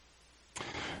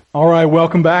All right,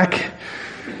 welcome back.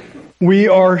 We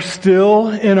are still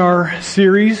in our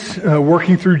series,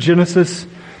 working through Genesis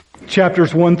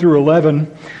chapters 1 through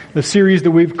 11, the series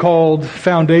that we've called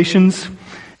Foundations.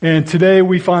 And today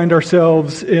we find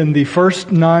ourselves in the first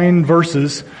 9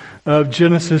 verses of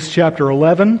Genesis chapter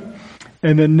 11.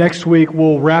 And then next week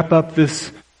we'll wrap up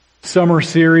this summer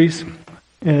series.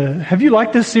 Have you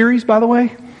liked this series, by the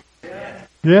way?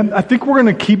 Yeah, I think we're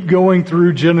going to keep going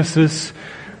through Genesis,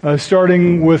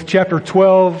 starting with chapter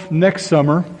 12 next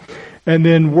summer, and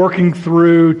then working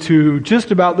through to just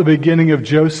about the beginning of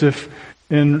Joseph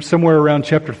in somewhere around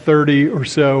chapter 30 or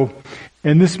so.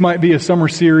 And this might be a summer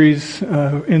series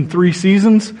in 3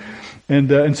 seasons.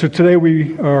 And so today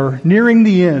we are nearing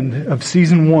the end of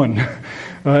season 1.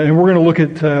 And we're going to look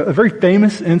at a very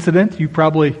famous incident. You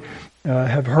probably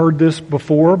have heard this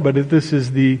before, but this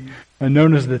is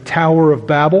known as the Tower of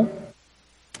Babel.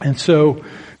 And so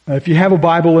if you have a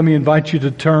Bible, let me invite you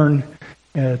to turn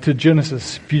to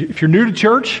Genesis. If you're new to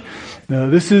church,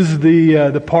 this is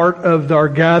the part of our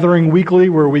gathering weekly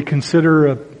where we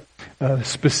consider a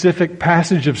specific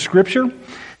passage of Scripture.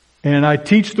 And I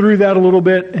teach through that a little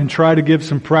bit and try to give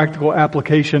some practical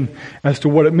application as to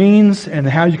what it means and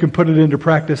how you can put it into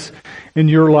practice in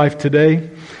your life today.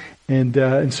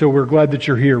 And so we're glad that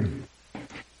you're here.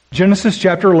 Genesis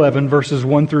chapter 11, verses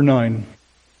 1 through 9.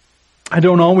 I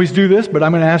don't always do this, but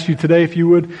I'm going to ask you today if you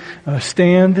would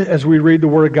stand as we read the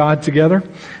Word of God together.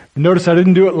 Notice I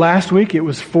didn't do it last week. It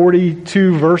was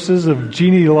 42 verses of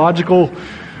genealogical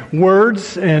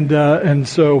words, and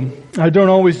so I don't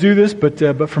always do this,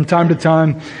 but from time to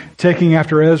time, taking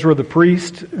after Ezra the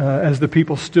priest, as the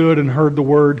people stood and heard the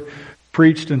Word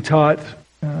preached and taught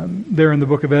there in the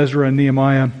book of Ezra and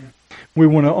Nehemiah, we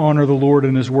want to honor the Lord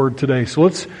and His Word today. So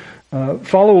let's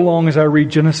follow along as I read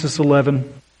Genesis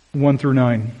 11, 1 through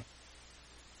 9.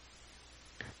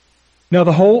 Now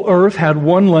the whole earth had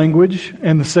one language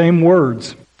and the same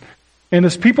words. And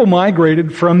as people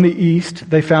migrated from the east,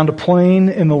 they found a plain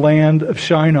in the land of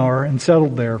Shinar and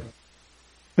settled there.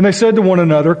 And they said to one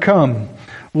another, "Come,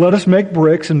 let us make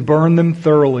bricks and burn them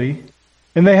thoroughly."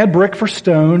 And they had brick for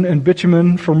stone and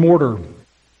bitumen for mortar.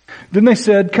 Then they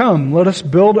said, "Come, let us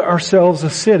build ourselves a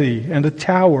city and a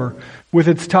tower with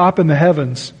its top in the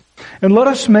heavens. And let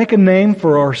us make a name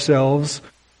for ourselves,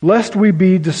 lest we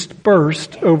be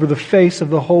dispersed over the face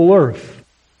of the whole earth."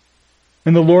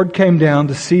 And the Lord came down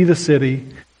to see the city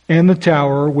and the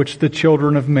tower which the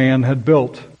children of man had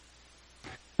built.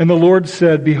 And the Lord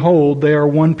said, "Behold, they are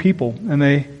one people, and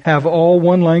they have all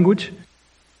one language.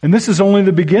 And this is only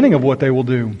the beginning of what they will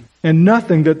do. And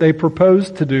nothing that they propose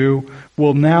to do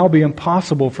will now be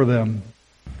impossible for them.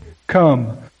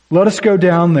 Come, let us go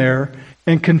down there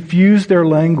and confuse their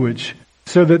language,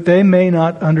 so that they may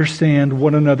not understand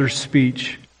one another's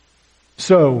speech."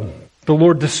 So the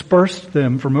Lord dispersed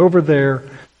them from over there,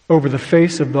 over the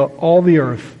face of all the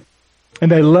earth,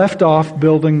 and they left off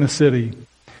building the city.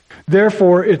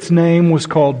 Therefore its name was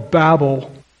called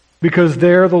Babel, because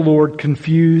there the Lord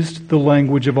confused the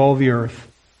language of all the earth.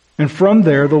 And from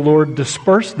there the Lord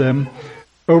dispersed them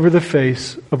over the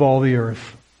face of all the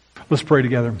earth. Let's pray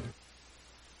together.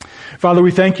 Father,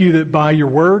 we thank you that by your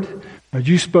word,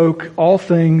 you spoke all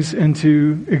things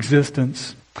into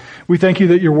existence. We thank you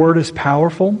that your word is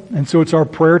powerful, and so it's our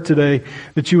prayer today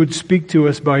that you would speak to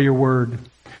us by your word.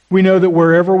 We know that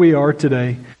wherever we are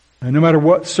today, no matter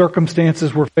what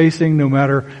circumstances we're facing, no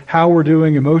matter how we're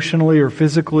doing emotionally or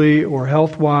physically or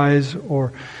health-wise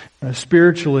or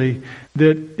spiritually,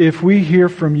 that if we hear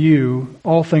from you,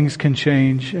 all things can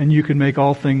change and you can make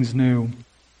all things new.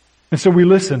 And so we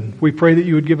listen. We pray that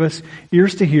you would give us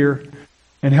ears to hear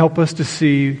and help us to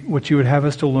see what you would have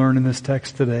us to learn in this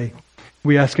text today.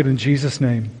 We ask it in Jesus'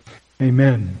 name.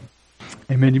 Amen.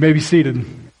 Amen. You may be seated.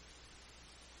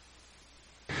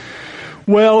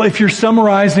 Well, if you're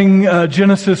summarizing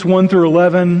Genesis 1 through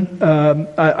 11,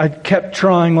 I kept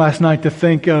trying last night to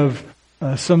think of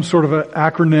some sort of an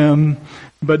acronym,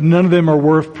 but none of them are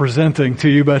worth presenting to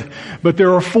you. But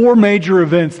there are 4 major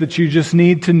events that you just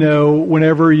need to know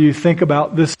whenever you think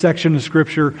about this section of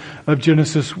Scripture of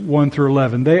Genesis 1 through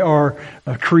 11. They are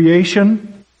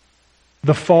creation,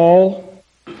 the fall,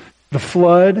 the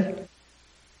flood,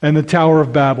 and the Tower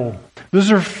of Babel.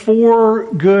 Those are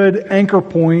 4 good anchor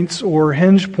points or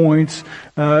hinge points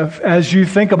as you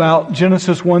think about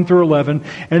Genesis 1 through 11.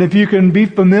 And if you can be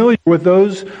familiar with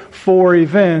those 4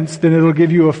 events, then it'll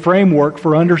give you a framework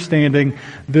for understanding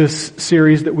this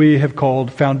series that we have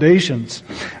called Foundations.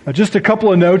 Just a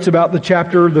couple of notes about the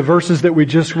chapter, the verses that we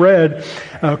just read.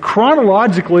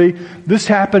 Chronologically, this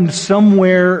happened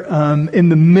somewhere in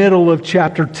the middle of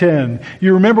chapter 10.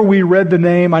 You remember we read the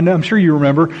name, I'm sure you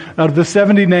remember, out of the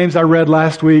 70 names I read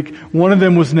last week, one of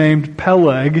them was named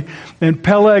Peleg. And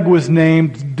Peleg was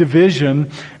named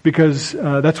division because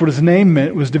that's what his name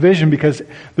meant, was division, because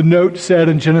the note said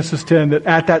in Genesis 10 that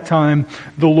at that time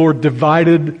the Lord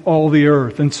divided all the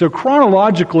earth. And so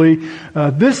chronologically,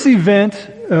 this event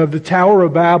of the Tower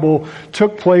of Babel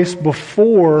took place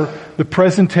before the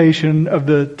presentation of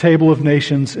the Table of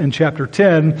Nations in chapter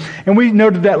 10. And we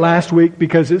noted that last week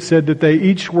because it said that they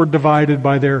each were divided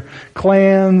by their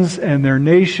clans and their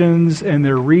nations and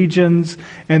their regions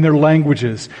and their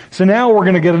languages. So now we're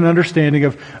going to get an understanding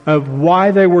of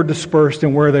why they were dispersed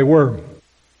and where they were.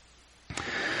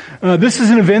 This is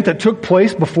an event that took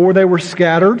place before they were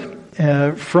scattered.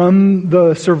 From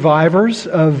the survivors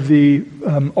of the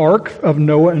ark of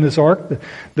Noah and his ark.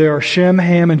 They are Shem,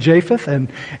 Ham, and Japheth. And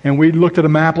we looked at a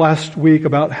map last week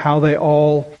about how they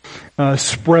all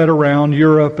spread around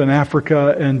Europe and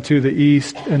Africa and to the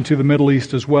east and to the Middle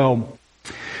East as well.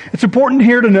 It's important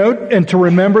here to note and to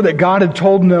remember that God had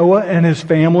told Noah and his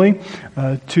family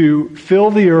to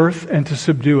fill the earth and to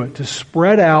subdue it, to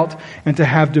spread out and to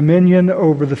have dominion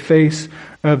over the face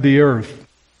of the earth.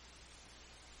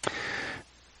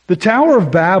 The Tower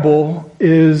of Babel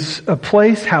is a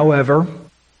place, however,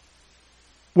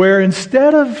 where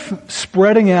instead of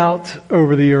spreading out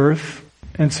over the earth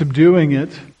and subduing it,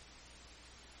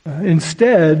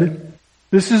 instead,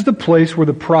 this is the place where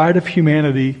the pride of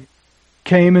humanity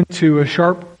came into a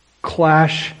sharp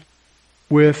clash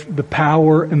with the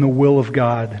power and the will of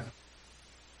God.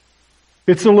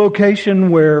 It's a location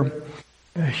where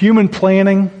human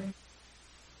planning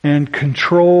and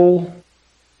control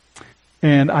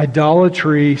and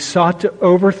idolatry sought to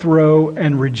overthrow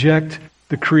and reject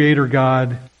the Creator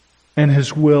God and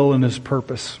His will and His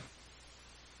purpose.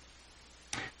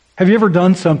 Have you ever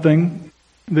done something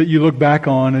that you look back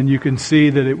on and you can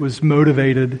see that it was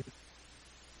motivated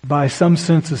by some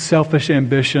sense of selfish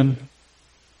ambition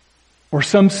or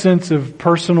some sense of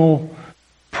personal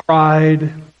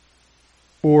pride,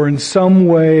 or in some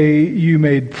way you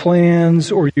made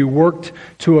plans or you worked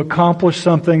to accomplish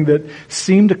something that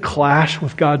seemed to clash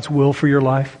with God's will for your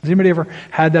life? Has anybody ever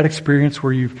had that experience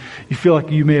where you feel like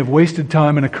you may have wasted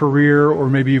time in a career, or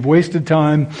maybe you've wasted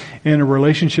time in a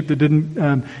relationship that didn't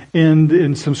end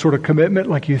in some sort of commitment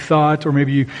like you thought, or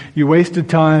maybe you wasted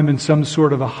time in some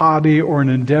sort of a hobby or an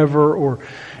endeavor, or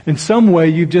in some way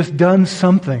you've just done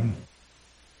something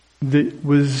that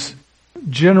was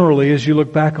generally, as you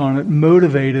look back on it,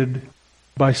 motivated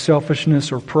by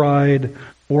selfishness or pride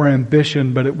or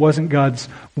ambition, but it wasn't God's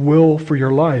will for your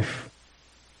life.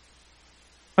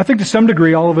 I think to some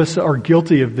degree all of us are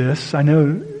guilty of this. I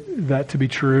know that to be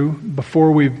true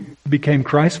before we became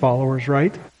Christ followers,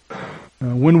 right?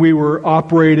 When we were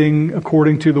operating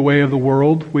according to the way of the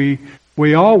world, we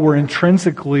all were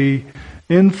intrinsically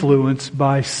influenced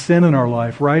by sin in our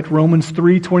life, right? Romans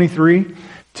 3:23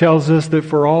 tells us that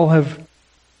for all have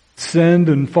sinned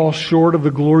and fall short of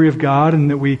the glory of God, and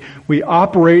that we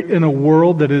operate in a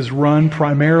world that is run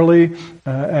primarily,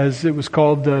 as it was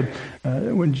called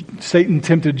when Satan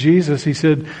tempted Jesus. He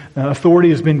said,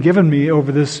 authority has been given me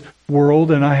over this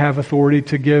world, and I have authority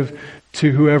to give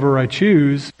to whoever I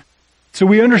choose. So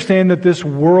we understand that this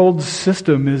world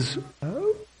system is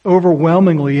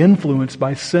overwhelmingly influenced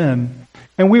by sin,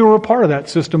 and we were a part of that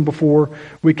system before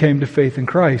we came to faith in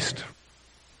Christ.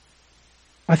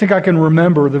 I think I can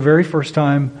remember the very first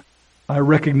time I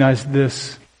recognized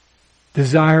this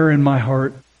desire in my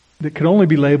heart that could only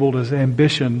be labeled as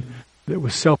ambition that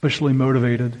was selfishly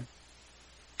motivated.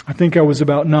 I think I was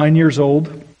about 9 years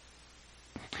old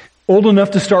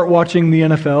enough to start watching the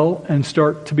NFL and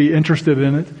start to be interested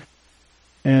in it.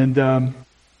 And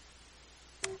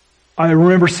I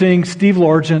remember seeing Steve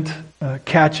Largent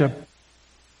catch a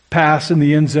pass in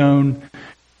the end zone,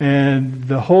 and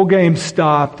the whole game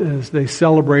stopped as they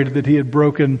celebrated that he had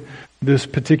broken this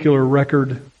particular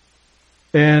record.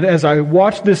 And as I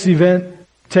watched this event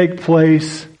take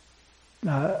place,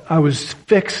 I was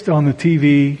fixed on the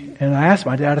TV, and I asked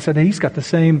my dad, I said, hey, he's got the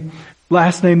same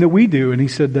last name that we do. And he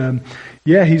said,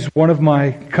 yeah, he's one of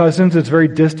my cousins. It's very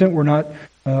distant. We're not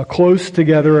close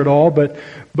together at all.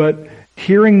 But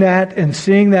hearing that and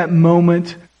seeing that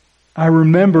moment, I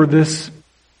remember this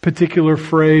particular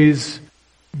phrase,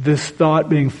 this thought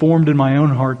being formed in my own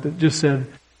heart that just said,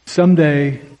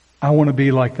 someday I want to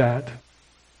be like that.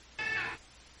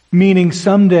 Meaning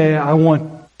someday I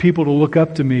want people to look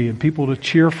up to me and people to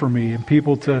cheer for me and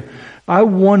people to... I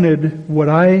wanted what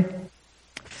I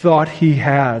thought he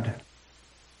had.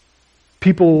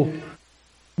 People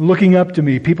looking up to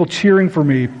me, people cheering for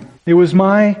me. It was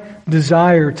my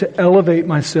desire to elevate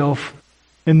myself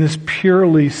in this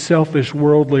purely selfish,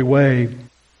 worldly way,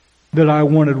 that I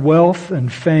wanted wealth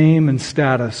and fame and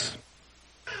status.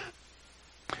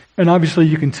 And obviously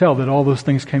you can tell that all those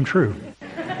things came true.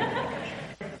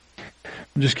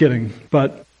 I'm just kidding.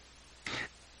 But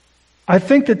I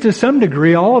think that to some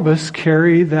degree all of us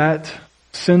carry that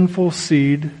sinful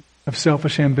seed of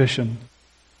selfish ambition.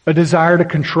 A desire to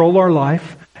control our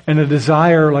life and a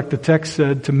desire, like the text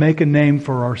said, to make a name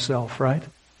for ourselves, right?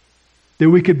 That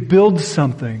we could build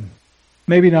something.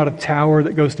 Maybe not a tower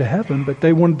that goes to heaven, but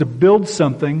they wanted to build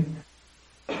something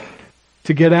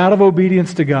to get out of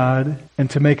obedience to God and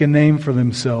to make a name for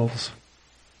themselves.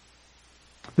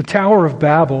 The Tower of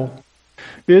Babel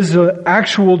is an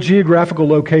actual geographical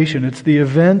location. It's the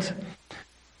event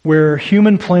where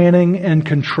human planning and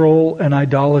control and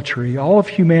idolatry, all of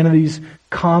humanity's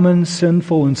common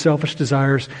sinful and selfish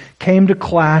desires, came to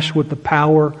clash with the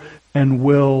power and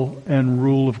will and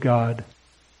rule of God.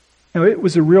 Now, it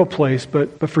was a real place,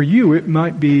 but for you, it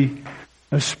might be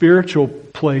a spiritual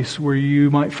place where you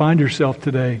might find yourself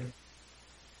today.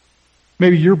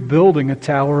 Maybe you're building a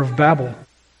Tower of Babel.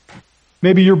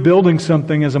 Maybe you're building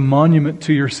something as a monument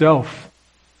to yourself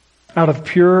out of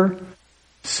pure,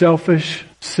 selfish,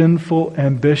 sinful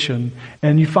ambition,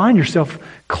 and you find yourself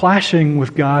clashing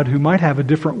with God, who might have a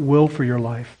different will for your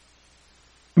life,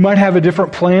 who might have a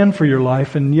different plan for your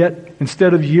life, and yet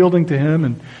instead of yielding to Him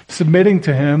and submitting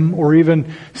to Him or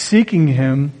even seeking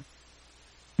Him,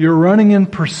 you're running in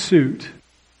pursuit,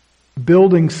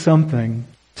 building something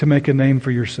to make a name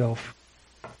for yourself.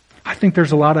 I think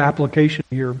there's a lot of application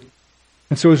here.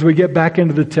 And so as we get back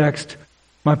into the text,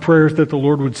 my prayer is that the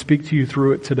Lord would speak to you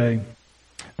through it today.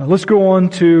 Let's go on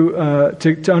to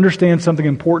understand something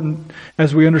important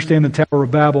as we understand the Tower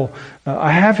of Babel.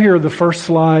 I have here the first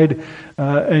slide,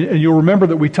 and you'll remember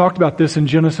that we talked about this in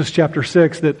Genesis chapter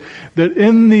 6, that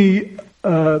in the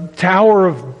Tower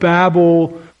of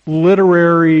Babel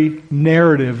literary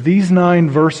narrative, these 9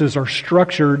 verses are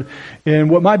structured in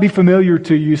what might be familiar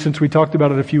to you, since we talked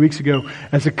about it a few weeks ago,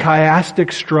 as a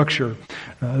chiastic structure.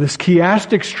 This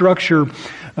chiastic structure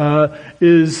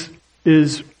is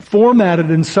formatted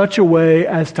in such a way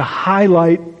as to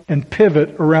highlight and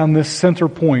pivot around this center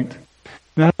point.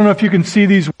 And I don't know if you can see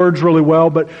these words really well,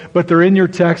 but they're in your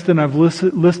text, and I've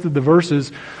listed the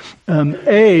verses.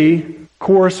 A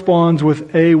corresponds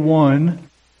with A1,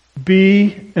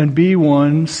 B and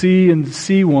B1, C and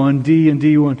C1, D and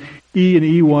D1, E and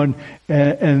E1,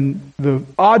 and the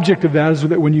object of that is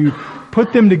that when you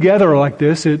put them together like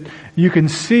this, you can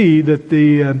see that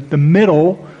the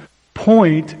middle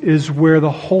point is where the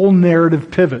whole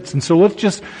narrative pivots. And so let's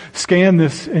just scan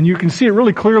this, and you can see it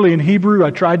really clearly in Hebrew.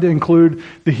 I tried to include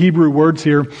the Hebrew words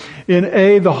here. In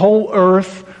A, the whole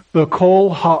earth, the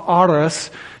kol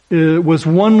ha'aretz, was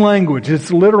one language.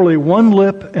 It's literally one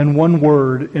lip and one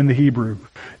word in the Hebrew.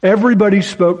 Everybody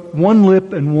spoke one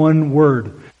lip and one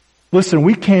word. Listen,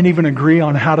 we can't even agree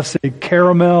on how to say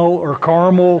caramel or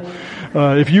caramel.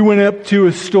 If you went up to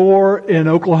a store in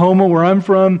Oklahoma, where I'm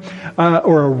from,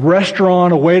 or a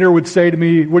restaurant, a waiter would say to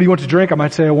me, "What do you want to drink?" I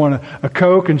might say, "I want a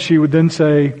Coke," and she would then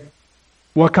say,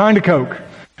 "What kind of Coke?"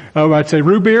 I might say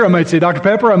root beer, I might say Dr.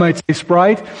 Pepper, I might say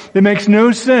Sprite. It makes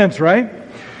no sense, right?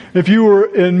 If you were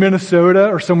in Minnesota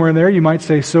or somewhere in there, you might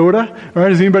say soda.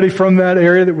 Right? Is anybody from that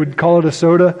area that would call it a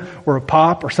soda or a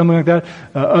pop or something like that?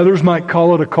 Others might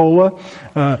call it a cola.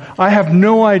 I have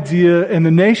no idea, and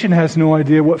the nation has no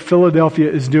idea what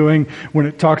Philadelphia is doing when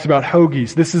it talks about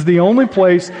hoagies. This is the only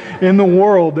place in the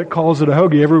world that calls it a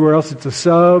hoagie. Everywhere else it's a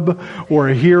sub or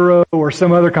a hero or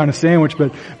some other kind of sandwich,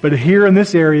 but here in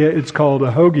this area it's called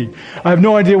a hoagie. I have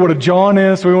no idea what a John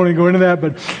is, so we won't go into that,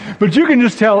 but you can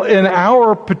just tell in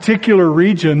our particular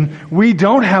region, we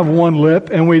don't have one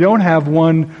lip and we don't have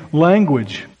one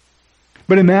language.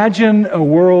 But imagine a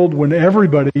world when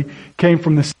everybody came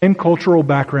from the same cultural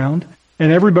background,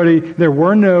 and there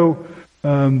were no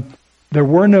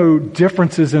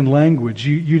differences in language.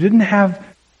 You didn't have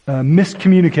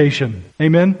miscommunication.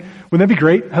 Amen? Wouldn't that be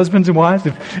great, husbands and wives?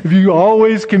 If you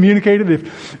always communicated,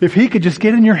 if he could just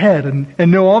get in your head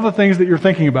and know all the things that you're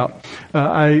thinking about.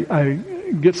 I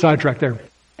get sidetracked there.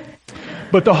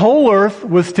 But the whole earth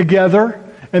was together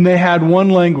and they had one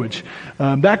language.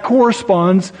 That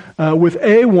corresponds with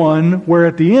A1, where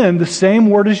at the end, the same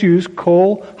word is used,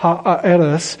 kol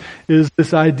ha'eres, is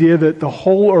this idea that the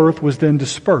whole earth was then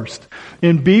dispersed.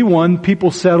 In B1,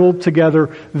 people settled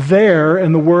together there,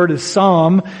 and the word is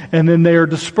sam, and then they are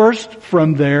dispersed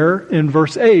from there in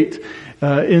verse 8.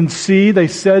 In C, they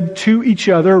said to each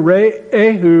other,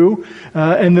 Re-ehu,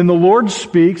 and then the Lord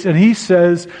speaks, and He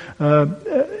says,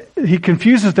 He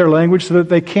confuses their language so that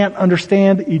they can't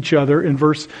understand each other in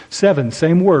verse 7.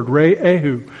 Same word,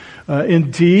 Re-ehu. In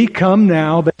D, come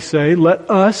now, they say, let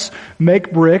us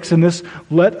make bricks, and this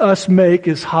let us make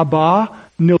is haba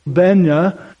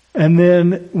nilbenya, and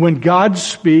then when God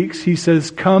speaks, He says,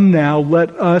 come now,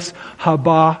 let us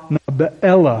haba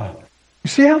nabe'ela. You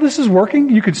see how this is working?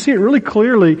 You can see it really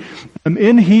clearly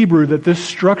in Hebrew that this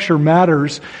structure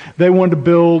matters. They want to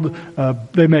build,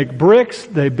 they make bricks,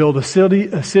 they build a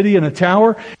city and a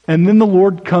tower, and then the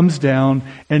Lord comes down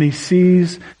and He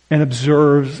sees and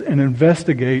observes and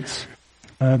investigates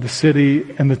the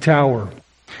city and the tower.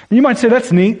 And you might say,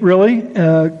 that's neat, really,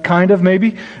 kind of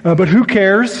maybe, but who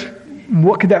cares?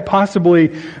 What could that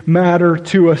possibly matter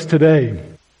to us today?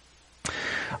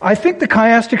 I think the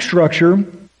chiastic structure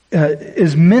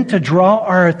is meant to draw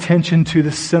our attention to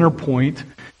the center point.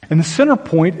 And the center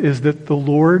point is that the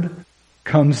Lord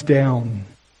comes down.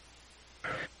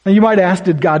 Now you might ask,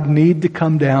 did God need to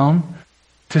come down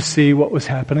to see what was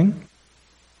happening?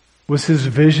 Was His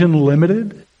vision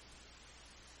limited?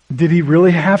 Did He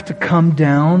really have to come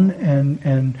down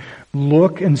and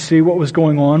look and see what was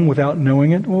going on without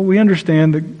knowing it? Well, we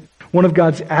understand that one of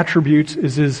God's attributes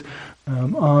is His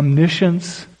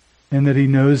omniscience, and that He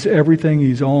knows everything,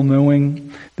 He's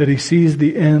all-knowing, that He sees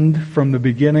the end from the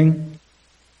beginning.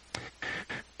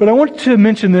 But I want to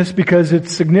mention this because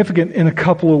it's significant in a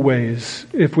couple of ways.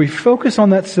 If we focus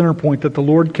on that center point that the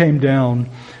Lord came down,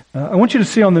 I want you to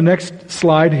see on the next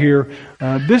slide here,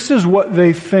 this is what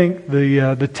they think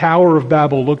the Tower of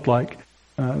Babel looked like.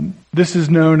 This is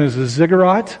known as a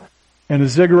ziggurat, and a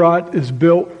ziggurat is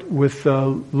built with a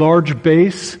large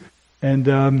base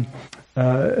and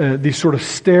these sort of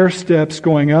stair steps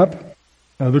going up.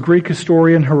 The Greek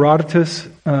historian Herodotus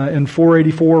in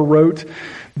 484 wrote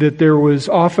that there was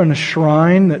often a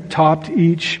shrine that topped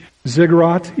each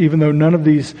ziggurat, even though none of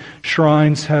these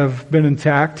shrines have been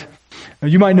intact. Now,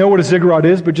 you might know what a ziggurat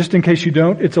is, but just in case you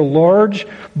don't, it's a large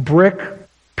brick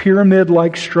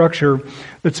pyramid-like structure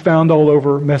that's found all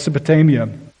over Mesopotamia.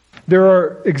 There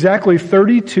are exactly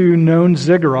 32 known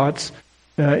ziggurats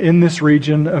in this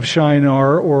region of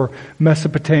Shinar or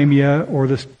Mesopotamia or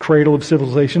this cradle of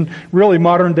civilization, really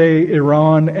modern-day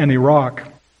Iran and Iraq.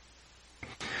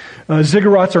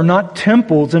 Ziggurats are not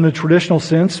temples in a traditional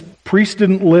sense. Priests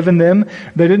didn't live in them.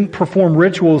 They didn't perform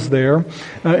rituals there.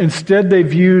 Instead, they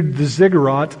viewed the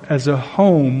ziggurat as a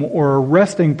home or a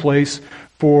resting place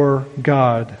for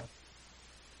God.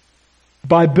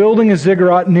 By building a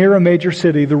ziggurat near a major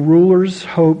city, the rulers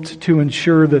hoped to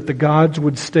ensure that the gods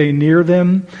would stay near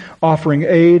them, offering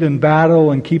aid in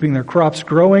battle and keeping their crops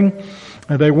growing.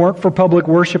 They weren't for public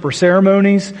worship or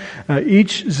ceremonies.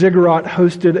 Each ziggurat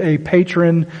hosted a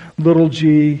patron, little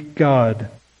g, god.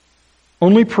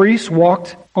 Only priests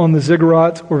walked on the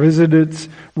ziggurat or visited its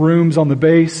rooms on the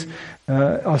base,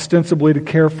 ostensibly to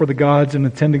care for the gods and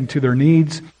attending to their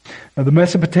needs. The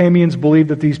Mesopotamians believed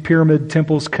that these pyramid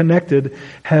temples connected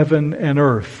heaven and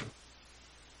earth.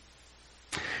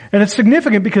 And it's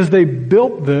significant because they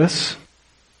built this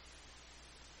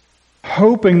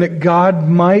hoping that God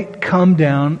might come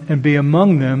down and be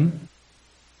among them.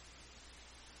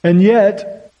 And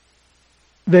yet,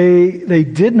 they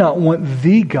did not want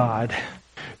the God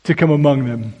to come among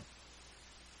them.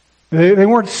 They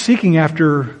weren't seeking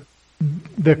after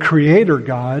the Creator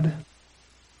God.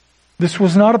 This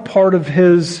was not a part of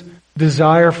His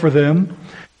desire for them.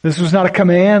 This was not a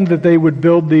command that they would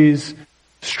build these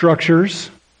structures.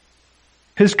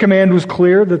 His command was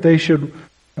clear that they should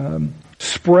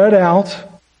spread out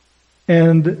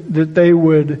and that they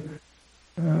would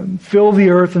fill the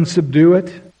earth and subdue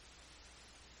it.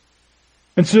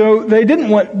 And so they didn't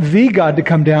want the God to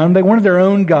come down. They wanted their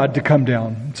own God to come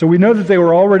down. So we know that they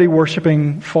were already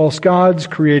worshiping false gods,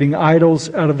 creating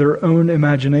idols out of their own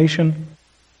imagination.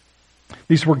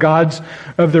 These were gods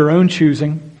of their own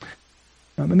choosing.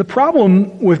 And the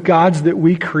problem with gods that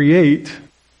we create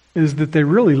is that they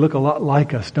really look a lot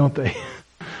like us, don't they?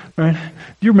 Right?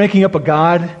 You're making up a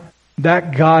God.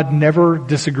 That God never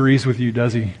disagrees with you,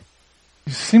 does He?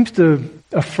 He seems to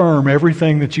affirm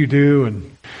everything that you do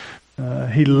and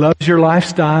He loves your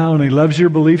lifestyle, and He loves your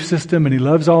belief system, and He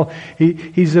loves all.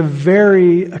 He's a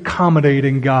very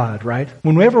accommodating God, right?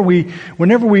 Whenever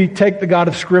we take the God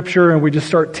of Scripture and we just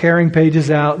start tearing pages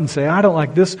out and say, I don't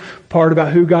like this part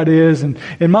about who God is, and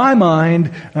in my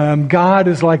mind, God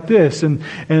is like this,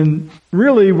 and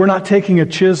really, we're not taking a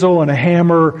chisel and a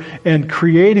hammer and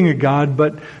creating a God,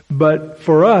 but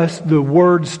for us, the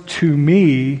words "to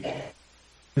me"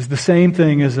 is the same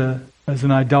thing as an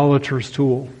idolatrous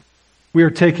tool. We are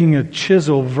taking a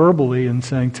chisel verbally and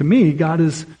saying, to me, He's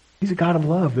a God of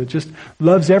love that just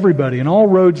loves everybody, and all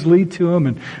roads lead to Him,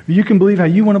 and you can believe how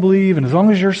you want to believe, and as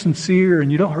long as you're sincere and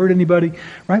you don't hurt anybody,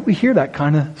 right? We hear that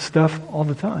kind of stuff all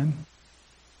the time.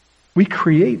 We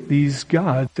create these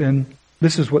gods, and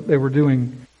this is what they were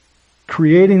doing,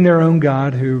 creating their own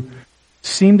God who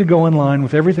seemed to go in line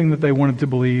with everything that they wanted to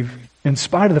believe, in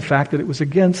spite of the fact that it was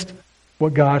against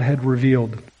what God had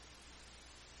revealed.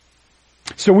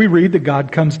 So we read that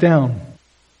God comes down.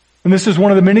 And this is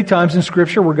one of the many times in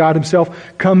Scripture where God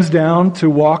Himself comes down to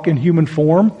walk in human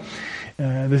form.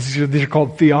 These are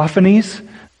called theophanies.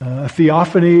 A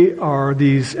theophany are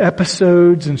these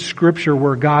episodes in Scripture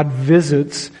where God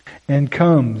visits and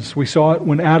comes. We saw it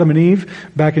when Adam and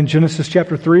Eve, back in Genesis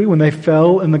chapter 3, when they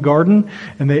fell in the garden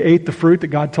and they ate the fruit that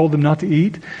God told them not to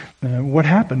eat. What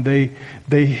happened?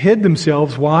 They hid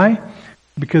themselves. Why?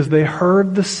 Because they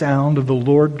heard the sound of the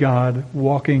Lord God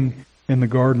walking in the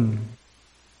garden.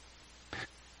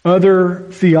 Other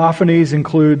theophanies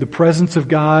include the presence of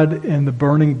God in the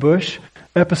burning bush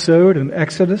episode in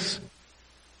Exodus.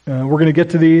 We're going to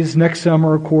get to these next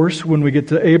summer, of course, when we get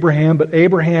to Abraham. But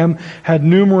Abraham had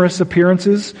numerous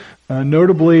appearances,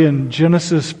 notably in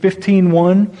Genesis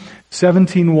 15:1,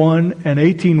 17:1, and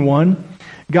 18:1.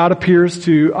 God appears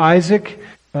to Isaac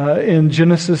in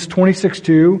Genesis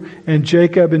 26:2 and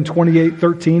Jacob in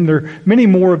 28:13. There are many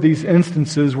more of these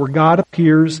instances where God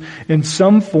appears in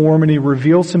some form and He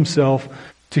reveals Himself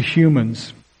to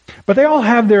humans. But they all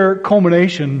have their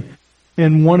culmination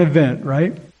in one event,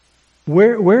 right?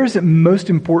 Where is it most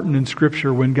important in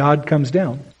Scripture when God comes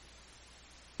down?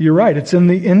 You're right, it's in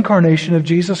the incarnation of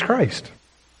Jesus Christ.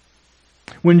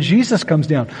 When Jesus comes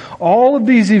down, all of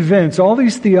these events, all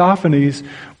these theophanies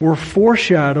were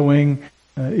foreshadowing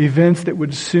events that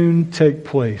would soon take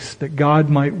place, that God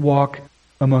might walk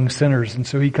among sinners. And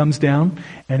so He comes down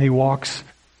and He walks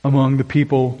among the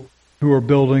people who are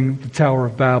building the Tower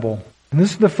of Babel. And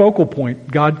this is the focal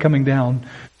point, God coming down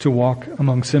to walk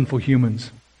among sinful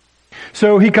humans.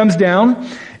 So He comes down,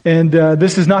 and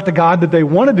this is not the God that they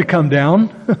wanted to come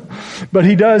down, but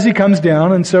He does, He comes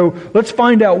down. And so let's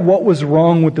find out what was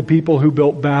wrong with the people who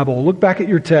built Babel. Look back at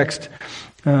your text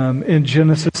in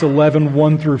Genesis 11,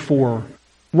 1 through 4.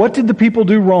 What did the people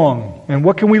do wrong? And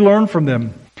what can we learn from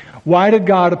them? Why did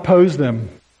God oppose them?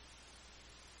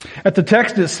 At the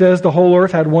text it says the whole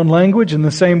earth had one language and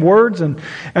the same words, and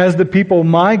as the people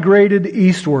migrated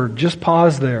eastward, just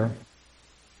pause there.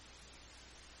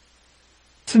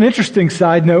 It's an interesting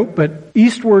side note, but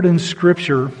eastward in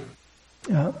Scripture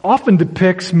often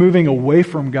depicts moving away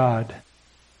from God.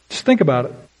 Just think about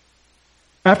it.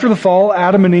 After the fall,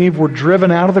 Adam and Eve were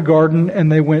driven out of the garden and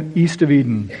they went east of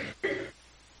Eden.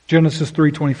 Genesis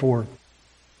 3:24.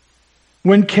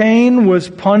 When Cain was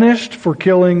punished for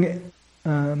killing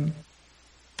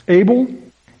Abel,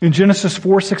 in Genesis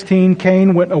 4:16,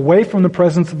 Cain went away from the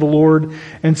presence of the Lord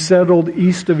and settled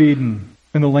east of Eden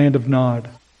in the land of Nod.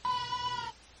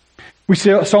 We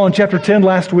saw in chapter 10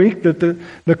 last week that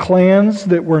the clans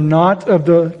that were not of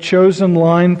the chosen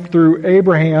line through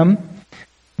Abraham,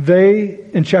 they,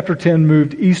 in chapter 10,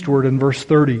 moved eastward in verse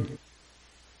 30.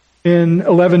 In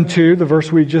 11:2, the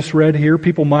verse we just read here,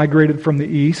 people migrated from the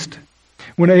east.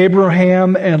 When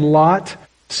Abraham and Lot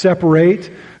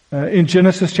separate, in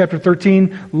Genesis chapter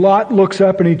 13, Lot looks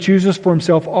up and he chooses for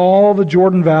himself all the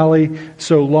Jordan Valley.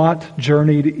 So Lot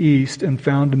journeyed east and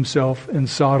found himself in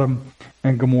Sodom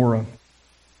and Gomorrah.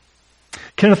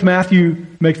 Kenneth Matthew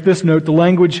makes this note: the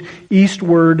language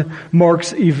eastward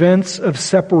marks events of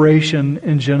separation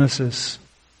in Genesis.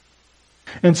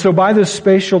 And so by this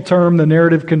spatial term, the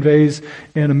narrative conveys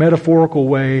in a metaphorical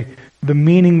way the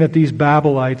meaning that these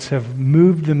Babylonites have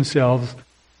moved themselves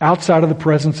outside of the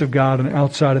presence of God and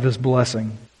outside of His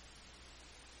blessing.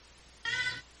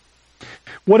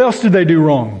 What else did they do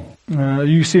wrong?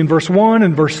 You see in verse 1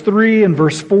 and verse 3 and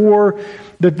verse 4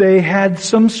 that they had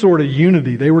some sort of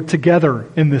unity. They were together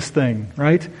in this thing,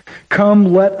 right?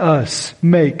 Come, let us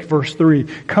make, verse 3.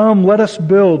 Come, let us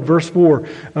build, verse 4.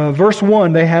 Verse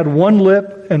 1, they had one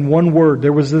lip and one word.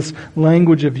 There was this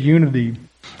language of unity.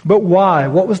 But why?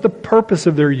 What was the purpose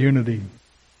of their unity?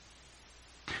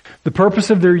 The purpose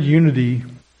of their unity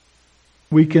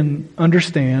we can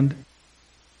understand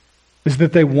is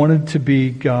that they wanted to be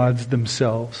gods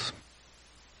themselves.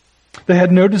 They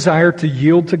had no desire to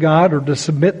yield to God or to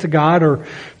submit to God or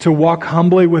to walk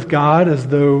humbly with God as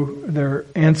though their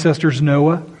ancestors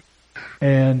Noah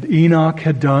and Enoch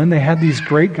had done. They had these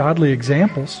great godly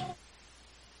examples.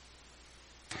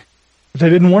 But they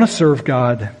didn't want to serve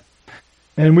God.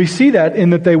 And we see that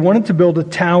in that they wanted to build a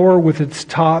tower with its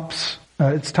top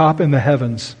in the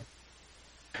heavens.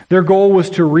 Their goal was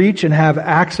to reach and have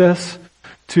access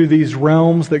to these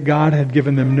realms that God had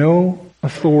given them no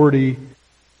authority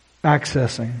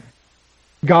accessing.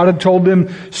 God had told them,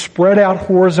 spread out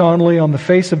horizontally on the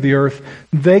face of the earth.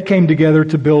 They came together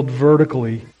to build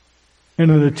vertically in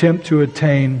an attempt to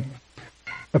attain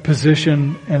a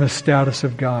position and a status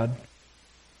of God.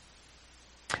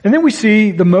 And then we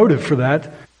see the motive for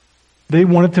that. They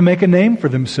wanted to make a name for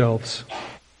themselves.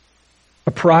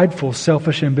 A prideful,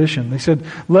 selfish ambition. They said,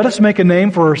 let us make a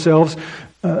name for ourselves.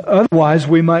 Otherwise,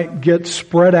 we might get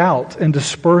spread out and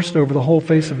dispersed over the whole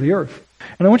face of the earth.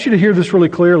 And I want you to hear this really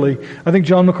clearly. I think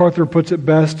John MacArthur puts it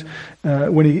best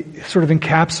when he sort of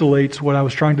encapsulates what I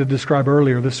was trying to describe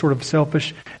earlier, this sort of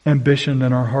selfish ambition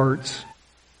in our hearts.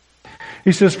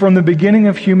 He says, from the beginning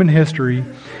of human history,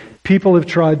 people have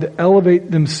tried to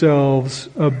elevate themselves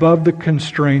above the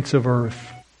constraints of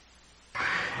earth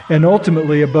and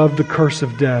ultimately above the curse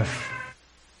of death.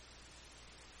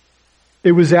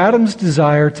 It was Adam's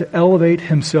desire to elevate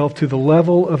himself to the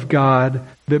level of God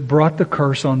that brought the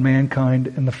curse on mankind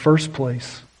in the first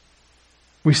place.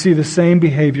 We see the same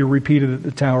behavior repeated at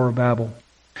the Tower of Babel.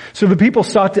 So the people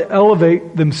sought to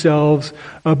elevate themselves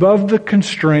above the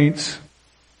constraints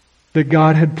that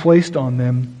God had placed on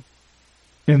them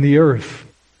in the earth.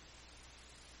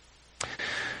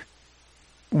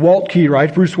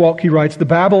 Bruce Waltke writes, the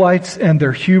Babelites and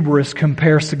their hubris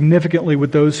compare significantly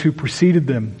with those who preceded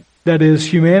them. That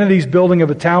is, humanity's building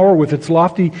of a tower with its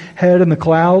lofty head in the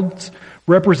clouds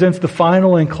represents the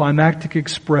final and climactic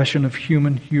expression of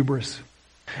human hubris.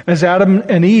 As Adam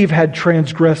and Eve had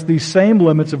transgressed these same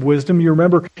limits of wisdom, you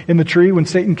remember in the tree when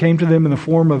Satan came to them in the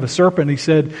form of a serpent, he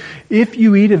said, if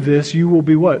you eat of this, you will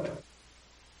be what?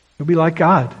 You'll be like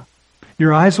God.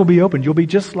 Your eyes will be opened. You'll be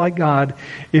just like God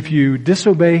if you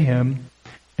disobey Him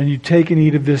and you take and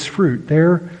eat of this fruit.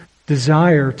 Their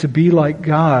desire to be like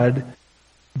God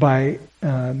by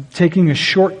taking a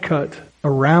shortcut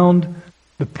around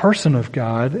the person of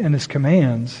God and His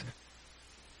commands.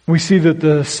 We see that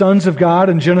the sons of God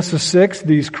in Genesis 6,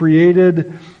 these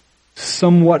created,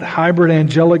 somewhat hybrid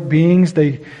angelic beings,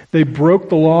 they broke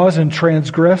the laws and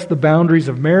transgressed the boundaries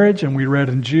of marriage. And we read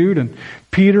in Jude and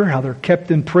Peter how they're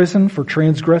kept in prison for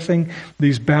transgressing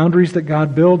these boundaries that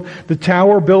God built. The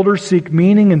tower builders seek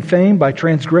meaning and fame by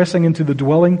transgressing into the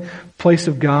dwelling place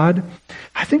of God.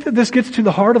 I think that this gets to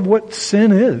the heart of what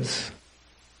sin is.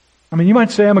 I mean, you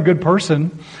might say I'm a good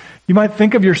person. You might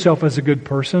think of yourself as a good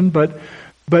person, but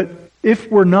if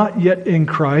we're not yet in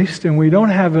Christ and we don't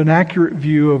have an accurate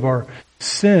view of our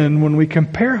sin, when we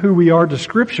compare who we are to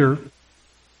Scripture,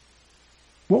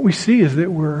 what we see is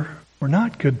that we're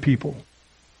not good people.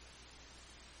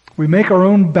 We make our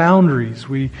own boundaries.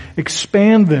 We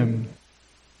expand them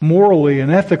morally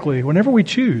and ethically whenever we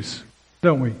choose,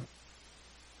 don't we?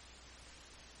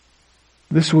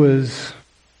 This was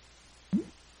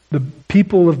the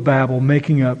people of Babel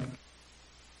making up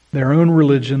their own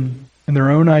religion and their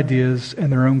own ideas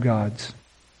and their own gods.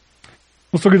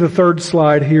 Let's look at the third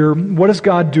slide here. What does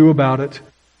God do about it?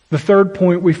 The third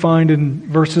point we find in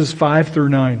verses 5 through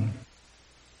 9.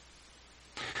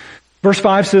 Verse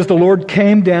 5 says, the Lord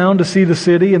came down to see the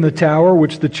city and the tower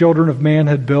which the children of man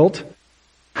had built.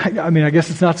 I mean, I guess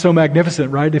it's not so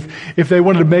magnificent, right? If they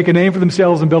wanted to make a name for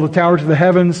themselves and build a tower to the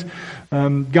heavens,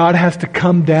 God has to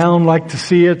come down like to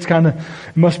see it. It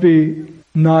must be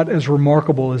not as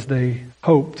remarkable as they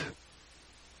hoped.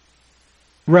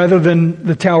 Rather than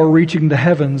the tower reaching the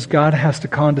heavens, God has to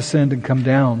condescend and come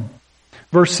down.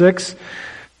 Verse 6,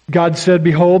 God said,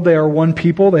 behold, they are one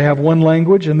people, they have one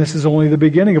language, and this is only the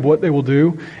beginning of what they will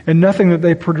do, and nothing that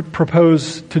they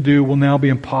propose to do will now be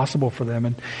impossible for them.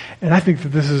 And I think that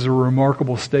this is a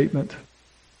remarkable statement,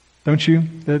 don't you?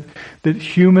 That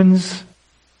humans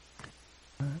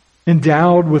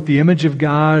endowed with the image of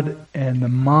God and the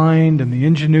mind and the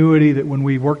ingenuity that when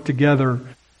we work together,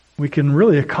 we can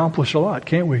really accomplish a lot,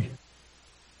 can't we?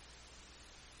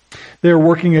 They're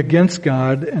working against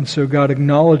God, and so God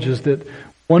acknowledges that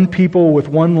one people with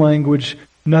one language,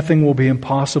 nothing will be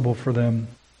impossible for them.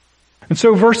 And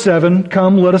so verse 7,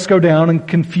 come, let us go down and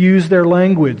confuse their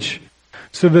language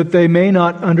so that they may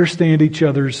not understand each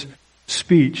other's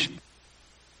speech.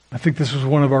 I think this was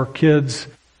one of our kids'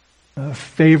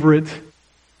 favorite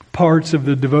parts of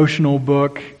the devotional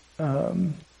book,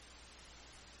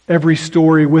 Every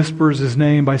Story Whispers His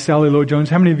Name by Sally Lloyd Jones.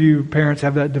 How many of you parents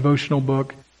have that devotional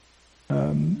book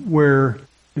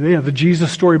the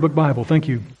Jesus Storybook Bible? Thank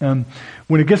you. When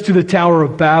it gets to the Tower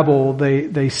of Babel,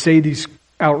 they say these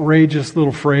outrageous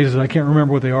little phrases. I can't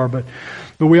remember what they are, but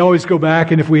we always go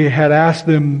back, and if we had asked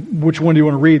them, which one do you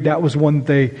want to read, that was one that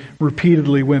they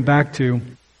repeatedly went back to.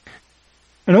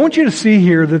 And I want you to see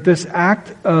here that this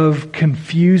act of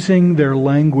confusing their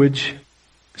language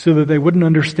so that they wouldn't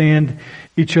understand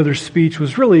each other's speech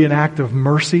was really an act of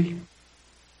mercy.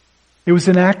 It was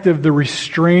an act of the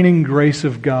restraining grace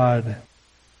of God.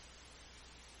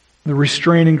 The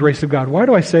restraining grace of God. Why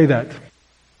do I say that?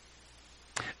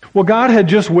 Well, God had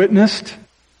just witnessed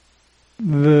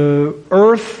the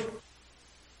earth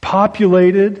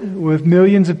populated with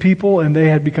millions of people, and they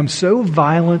had become so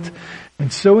violent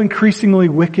and so increasingly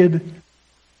wicked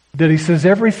that He says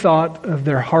every thought of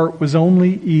their heart was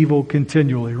only evil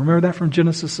continually. Remember that from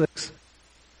Genesis 6?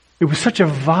 It was such a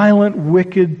violent,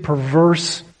 wicked,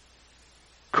 perverse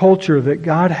culture that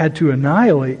God had to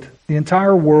annihilate the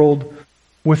entire world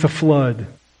with a flood.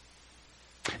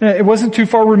 And it wasn't too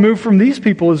far removed from these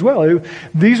people as well.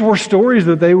 These were stories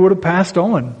that they would have passed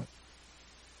on.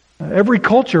 Every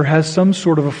culture has some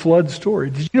sort of a flood story.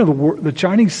 Did you know the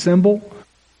Chinese symbol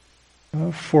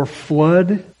for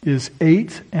flood is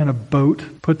 8 and a boat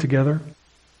put together?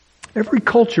 Every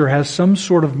culture has some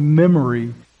sort of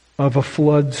memory of a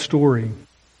flood story.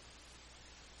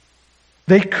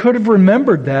 They could have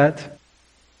remembered that,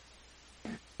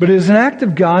 but it is an act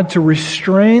of God to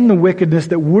restrain the wickedness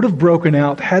that would have broken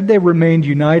out had they remained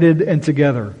united and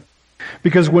together.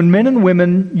 Because when men and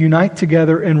women unite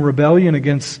together in rebellion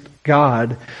against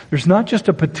God, there's not just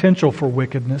a potential for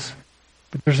wickedness,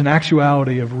 but there's an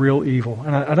actuality of real evil.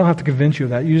 And I don't have to convince you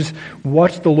of that. You just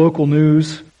watch the local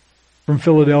news from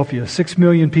Philadelphia. 6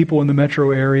 million people in the metro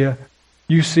area.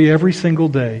 You see every single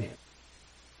day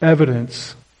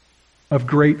evidence of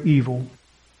great evil.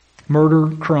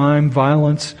 Murder, crime,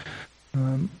 violence,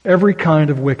 every kind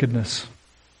of wickedness.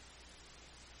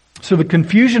 So the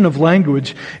confusion of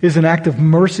language is an act of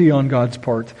mercy on God's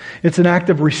part. It's an act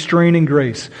of restraining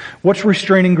grace. What's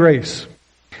restraining grace?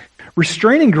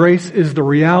 Restraining grace is the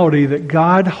reality that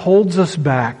God holds us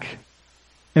back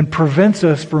and prevents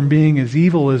us from being as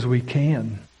evil as we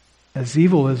can. As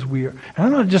evil as we are. And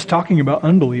I'm not just talking about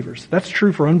unbelievers. That's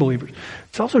true for unbelievers.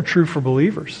 It's also true for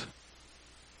believers.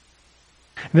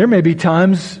 There may be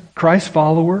times, Christ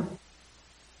follower,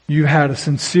 you had a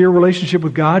sincere relationship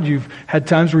with God. You've had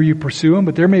times where you pursue Him,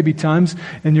 but there may be times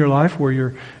in your life where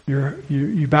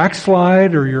you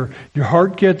backslide, or your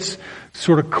heart gets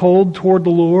sort of cold toward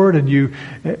the Lord, and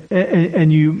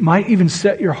you might even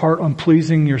set your heart on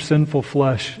pleasing your sinful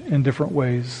flesh in different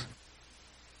ways.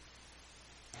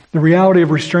 The reality of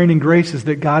restraining grace is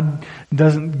that God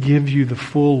doesn't give you the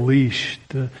full leash,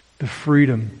 the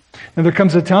freedom. And there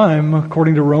comes a time,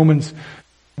 according to Romans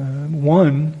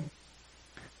 1,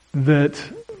 that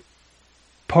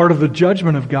part of the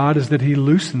judgment of God is that He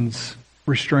loosens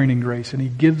restraining grace, and He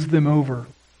gives them over,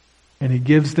 and He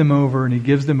gives them over, and He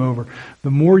gives them over.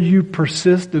 The more you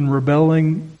persist in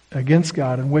rebelling against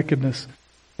God and wickedness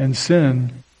and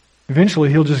sin, eventually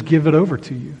He'll just give it over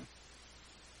to you.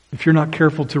 If you're not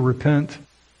careful to repent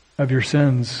of your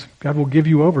sins, God will give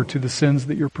you over to the sins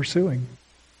that you're pursuing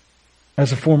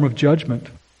as a form of judgment.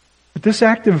 But this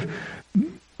act of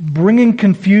bringing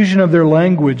confusion of their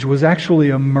language was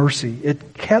actually a mercy.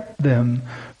 It kept them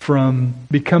from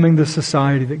becoming the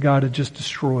society that God had just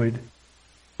destroyed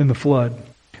in the flood.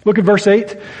 Look at verse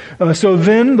 8. So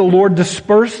then the Lord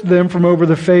dispersed them from over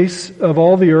the face of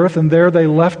all the earth, and there they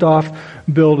left off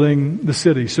building the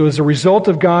city. So as a result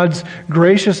of God's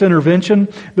gracious intervention,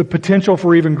 the potential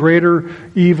for even greater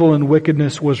evil and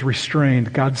wickedness was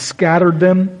restrained. God scattered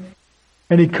them,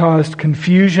 and He caused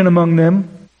confusion among them.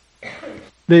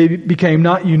 They became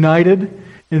not united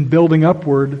in building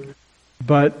upward,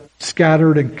 but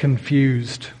scattered and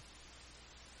confused.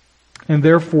 And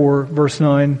therefore, verse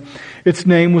 9, its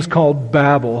name was called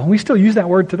Babel. We still use that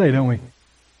word today, don't we?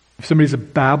 If somebody's a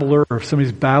babbler, or if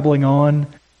somebody's babbling on,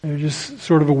 they're just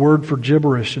sort of a word for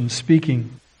gibberish and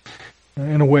speaking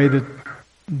in a way that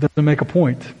doesn't make a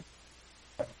point.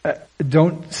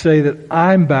 Don't say that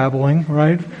I'm babbling,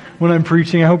 right, when I'm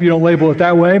preaching. I hope you don't label it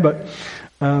that way, but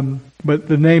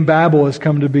the name Babel has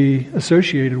come to be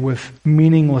associated with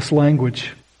meaningless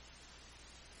language.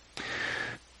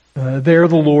 There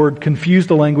the Lord confused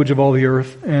the language of all the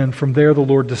earth, and from there the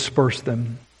Lord dispersed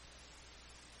them.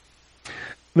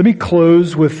 Let me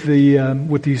close with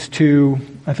these two.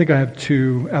 I think I have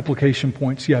two application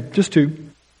points. Yeah, just two.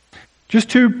 Just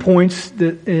 2 points,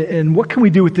 and what can we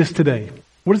do with this today?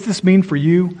 What does this mean for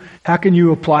you? How can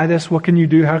you apply this? What can you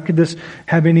do? How could this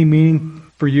have any meaning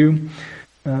for you?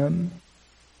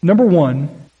 Number 1,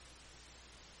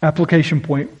 application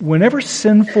point. Whenever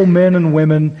sinful men and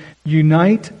women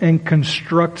unite and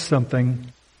construct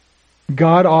something,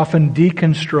 God often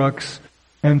deconstructs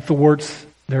and thwarts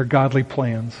their godly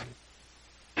plans.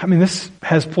 I mean, this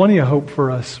has plenty of hope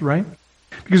for us, right?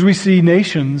 Because we see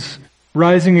nations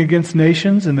rising against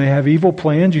nations, and they have evil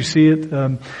plans. You see it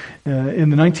in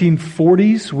the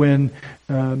 1940s when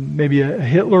maybe a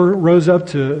Hitler rose up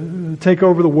to take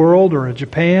over the world, or a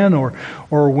Japan, or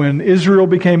when Israel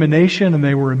became a nation and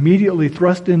they were immediately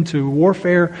thrust into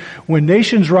warfare. When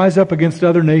nations rise up against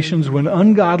other nations, when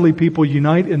ungodly people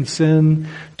unite in sin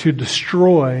to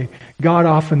destroy, God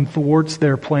often thwarts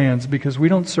their plans, because we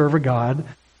don't serve a God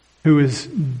who is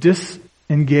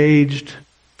disengaged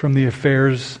from the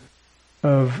affairs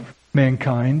of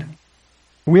mankind.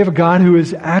 We have a God who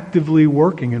is actively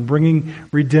working and bringing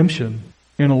redemption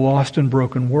in a lost and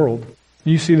broken world.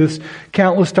 You see this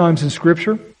countless times in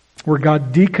Scripture, where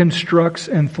God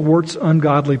deconstructs and thwarts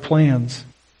ungodly plans.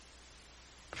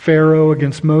 Pharaoh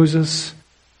against Moses,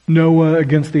 Noah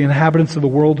against the inhabitants of the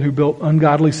world who built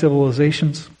ungodly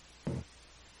civilizations.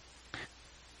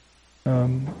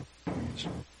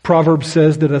 Proverbs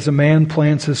says that as a man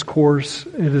plans his course,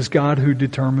 it is God who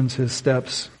determines his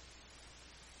steps.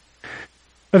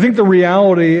 I think the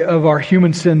reality of our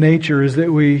human sin nature is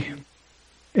that we,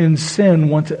 in sin,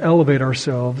 want to elevate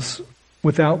ourselves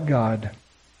without God.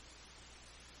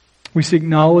 We seek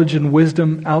knowledge and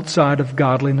wisdom outside of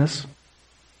godliness.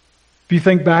 If you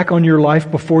think back on your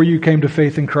life before you came to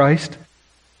faith in Christ,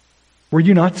 were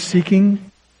you not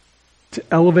seeking to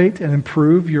elevate and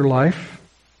improve your life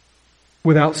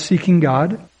without seeking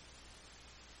God?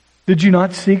 Did you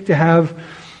not seek to have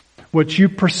what you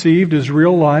perceived as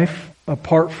real life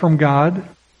apart from God?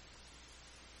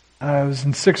 I was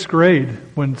in 6th grade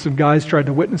when some guys tried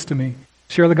to witness to me,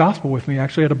 share the gospel with me,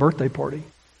 actually at a birthday party.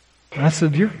 And I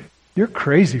said, you're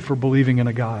crazy for believing in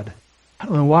a God. I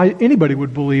don't know why anybody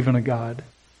would believe in a God.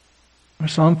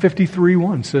 Psalm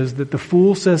 53:1 says that the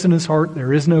fool says in his heart,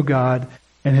 there is no God,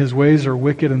 and his ways are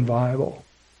wicked and vile.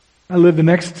 I lived the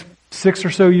next 6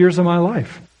 or so years of my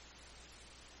life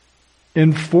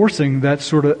enforcing that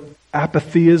sort of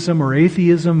apatheism or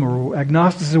atheism or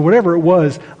agnosticism, whatever it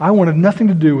was. I wanted nothing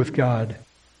to do with God.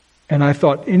 And I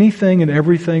thought anything and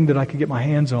everything that I could get my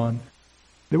hands on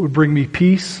that would bring me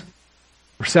peace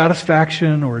or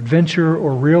satisfaction or adventure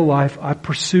or real life, I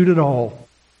pursued it all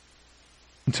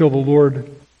until the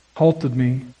Lord halted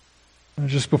me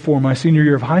just before my senior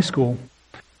year of high school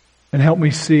and helped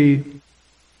me see,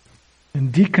 in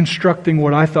deconstructing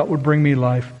what I thought would bring me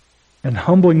life and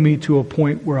humbling me to a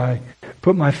point where I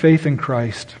put my faith in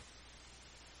Christ.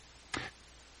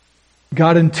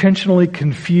 God intentionally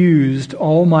confused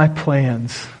all my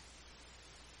plans.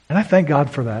 And I thank God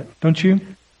for that, don't you?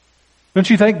 Don't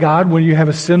you thank God when you have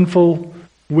a sinful,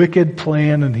 wicked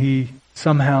plan and He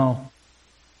somehow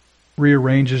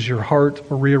rearranges your heart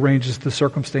or rearranges the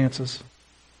circumstances?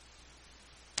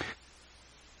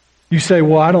 You say,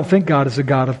 well, I don't think God is a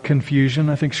God of confusion.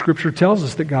 I think Scripture tells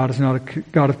us that God is not a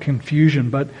God of confusion.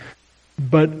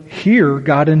 But here,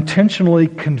 God intentionally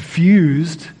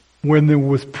confused when there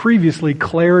was previously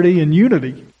clarity and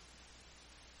unity.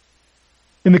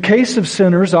 In the case of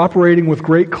sinners operating with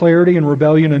great clarity and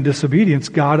rebellion and disobedience,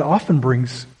 God often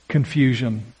brings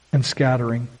confusion and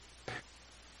scattering.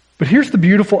 But here's the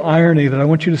beautiful irony that I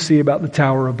want you to see about the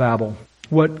Tower of Babel.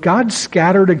 What God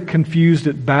scattered and confused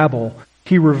at Babel,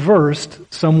 He reversed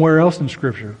somewhere else in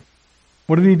Scripture.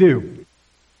 What did He do?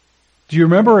 Do you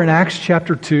remember in Acts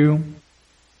chapter 2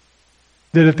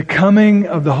 that at the coming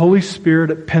of the Holy Spirit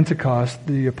at Pentecost,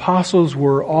 the apostles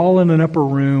were all in an upper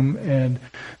room and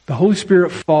the Holy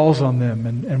Spirit falls on them.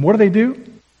 And what do?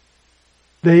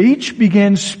 They each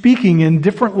began speaking in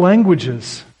different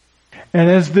languages. And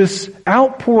as this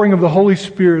outpouring of the Holy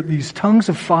Spirit, these tongues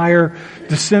of fire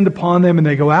descend upon them and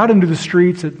they go out into the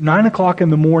streets at 9 o'clock in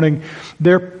the morning,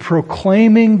 they're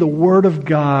proclaiming the Word of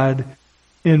God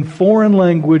in foreign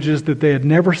languages that they had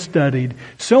never studied.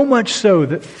 So much so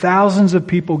that thousands of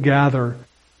people gather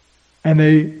and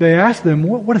they ask them,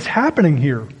 what is happening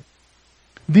here?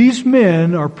 These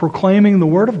men are proclaiming the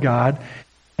Word of God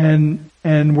and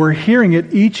we're hearing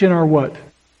it each in our what?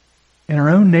 In our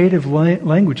own native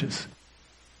languages.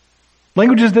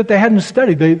 Languages that they hadn't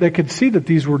studied. They could see that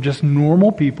these were just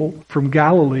normal people from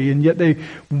Galilee, and yet they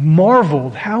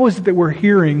marveled, how is it that we're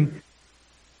hearing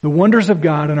the wonders of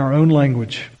God in our own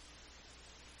language?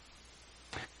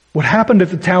 What happened at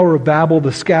the Tower of Babel,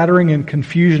 the scattering and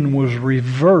confusion, was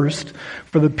reversed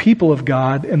for the people of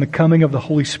God and the coming of the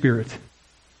Holy Spirit.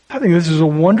 I think this is a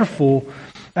wonderful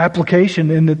application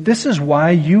in that this is why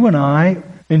you and I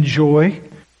enjoy,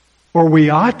 or we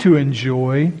ought to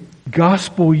enjoy,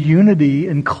 gospel unity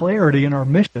and clarity in our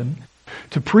mission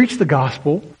to preach the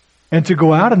gospel and to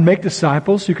go out and make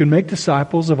disciples who can make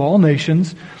disciples of all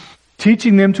nations,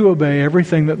 teaching them to obey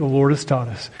everything that the Lord has taught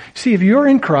us. See, if you're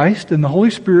in Christ and the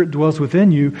Holy Spirit dwells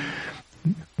within you,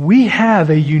 we have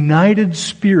a united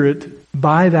spirit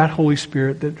by that Holy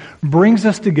Spirit that brings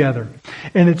us together.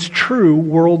 And it's true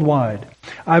worldwide.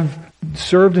 I've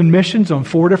served in missions on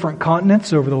 4 different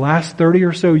continents over the last 30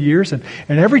 or so years. And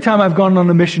every time I've gone on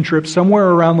a mission trip somewhere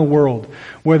around the world,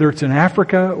 whether it's in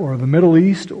Africa or the Middle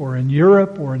East or in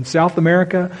Europe or in South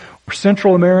America or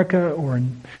Central America or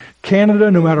in Canada,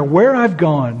 no matter where I've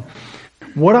gone,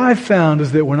 what I've found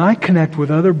is that when I connect with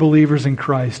other believers in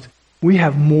Christ, we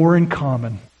have more in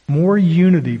common, more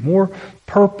unity, more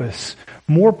purpose,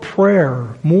 more prayer,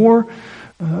 more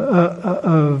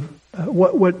of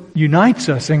what unites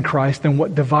us in Christ than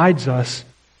what divides us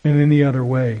in any other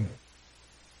way.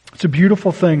 It's a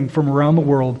beautiful thing from around the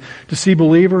world to see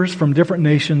believers from different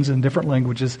nations and different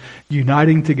languages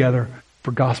uniting together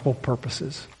for gospel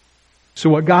purposes. So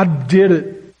what God did at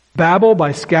Babel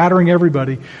by scattering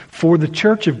everybody for the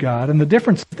church of God, and the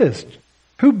difference is this: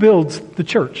 who builds the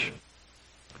church?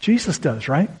 Jesus does,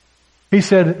 right? He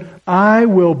said, I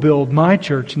will build my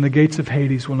church and the gates of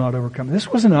Hades will not overcome. This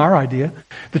wasn't our idea.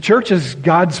 The church is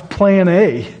God's plan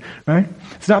A, right?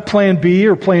 It's not plan B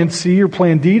or plan C or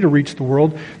plan D to reach the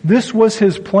world. This was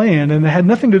His plan, and it had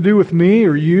nothing to do with me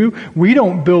or you. We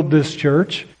don't build this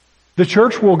church. The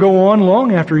church will go on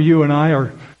long after you and I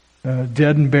are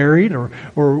dead and buried, or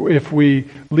if we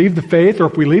leave the faith, or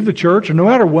if we leave the church, or no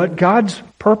matter what, God's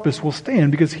purpose will stand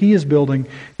because He is building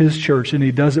His church, and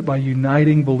He does it by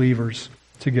uniting believers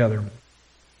together.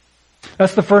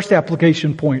 That's the first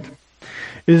application point,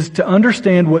 is to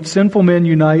understand what sinful men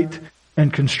unite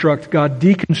and construct, God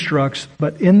deconstructs,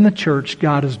 but in the church,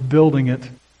 God is building it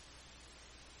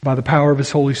by the power of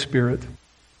His Holy Spirit.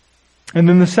 And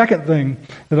then the second thing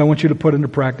that I want you to put into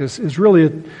practice is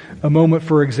really a moment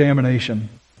for examination.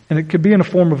 And it could be in a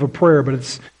form of a prayer, but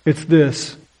it's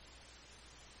this: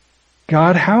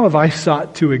 God, how have I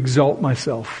sought to exalt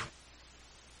myself?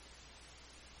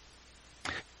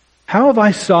 How have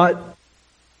I sought,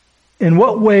 in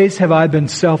what ways have I been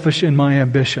selfish in my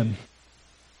ambition?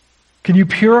 Can you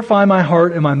purify my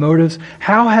heart and my motives?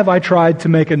 How have I tried to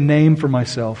make a name for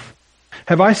myself?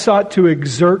 Have I sought to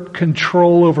exert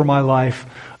control over my life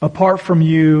apart from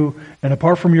you and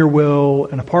apart from your will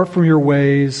and apart from your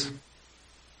ways?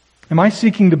 Am I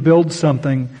seeking to build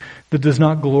something that does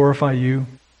not glorify you?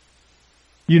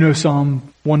 You know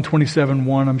Psalm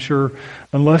 127:1, I'm sure.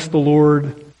 Unless the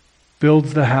Lord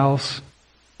builds the house,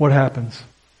 what happens?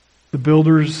 The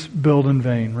builders build in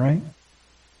vain, right?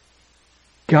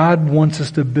 God wants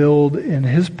us to build in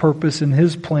His purpose, in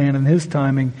His plan, in His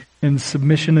timing, in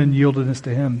submission and yieldedness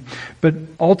to Him. But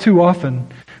all too often,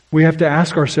 we have to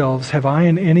ask ourselves, have I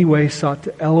in any way sought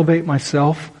to elevate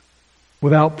myself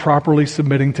without properly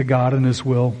submitting to God and His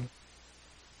will?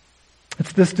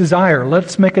 It's this desire.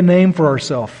 Let's make a name for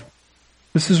ourselves.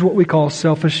 This is what we call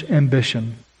selfish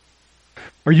ambition.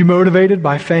 Are you motivated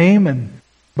by fame and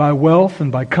by wealth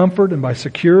and by comfort and by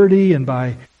security and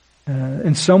by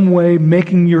in some way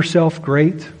making yourself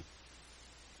great?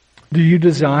 Do you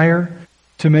desire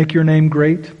to make your name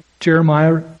great?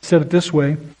 Jeremiah said it this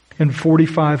way in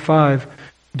 45:5.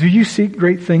 Do you seek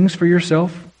great things for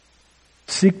yourself?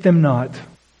 Seek them not.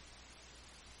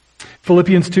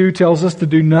 Philippians 2 tells us to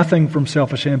do nothing from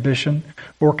selfish ambition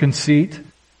or conceit,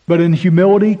 but in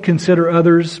humility consider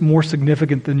others more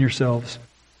significant than yourselves.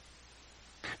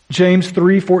 James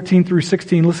 3:14 through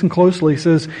 16, listen closely,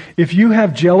 says, if you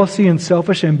have jealousy and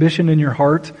selfish ambition in your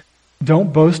heart,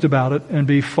 don't boast about it and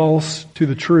be false to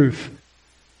the truth.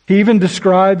 He even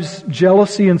describes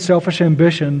jealousy and selfish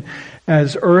ambition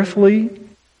as earthly,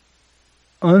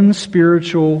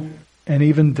 unspiritual, and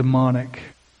even demonic.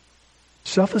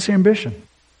 Selfish ambition,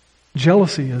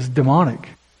 jealousy is demonic,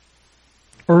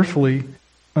 earthly,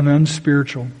 and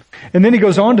unspiritual. And then he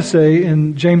goes on to say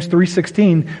in James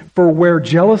 3:16, for where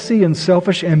jealousy and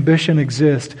selfish ambition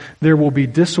exist, there will be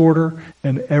disorder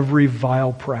and every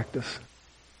vile practice.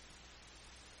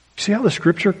 See how the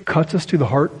Scripture cuts us to the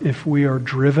heart if we are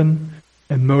driven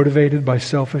and motivated by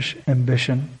selfish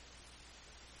ambition?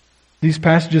 These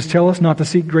passages tell us not to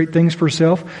seek great things for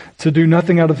self, to do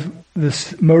nothing out of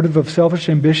this motive of selfish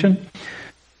ambition.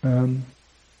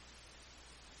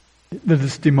 that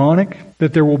it's demonic,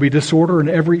 that there will be disorder in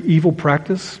every evil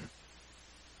practice.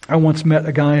 I once met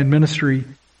a guy in ministry,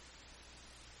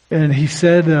 and he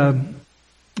said,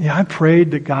 I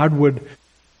prayed that God would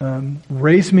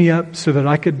raise me up so that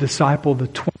I could disciple the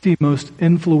 20 most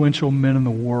influential men in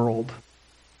the world.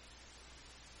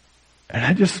 And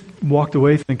I just walked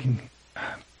away thinking,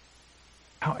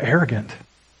 how arrogant.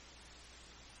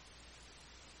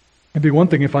 It'd be one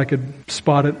thing if I could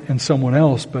spot it in someone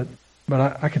else, but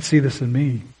I could see this in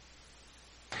me.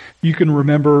 You can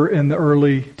remember in the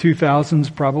early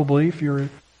 2000s, probably, if you're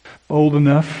old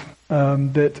enough,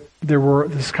 that there were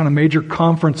this kind of major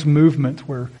conference movement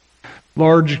where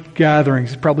large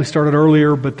gatherings, it probably started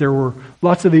earlier, but there were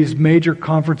lots of these major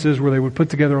conferences where they would put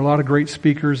together a lot of great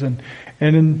speakers and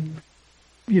in,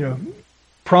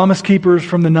 Promise Keepers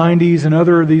from the 90s and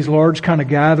other of these large kind of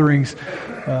gatherings.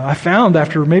 I found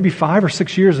after maybe 5 or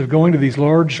 6 years of going to these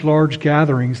large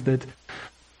gatherings that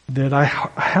I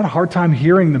had a hard time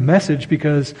hearing the message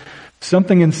because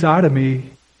something inside of me,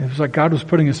 it was like God was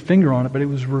putting His finger on it, but it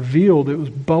was revealed, it was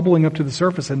bubbling up to the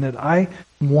surface, and that I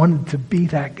wanted to be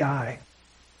that guy.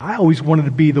 I always wanted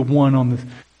to be the one on the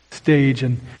stage,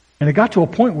 and it got to a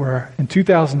point where in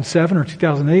 2007 or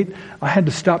 2008, I had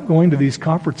to stop going to these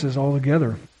conferences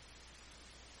altogether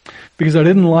because I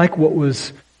didn't like what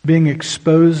was being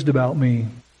exposed about me.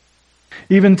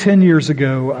 Even 10 years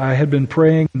ago, I had been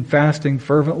praying and fasting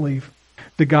fervently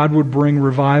that God would bring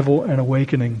revival and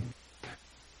awakening.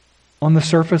 On the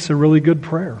surface, a really good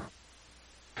prayer.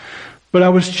 But I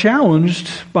was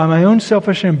challenged by my own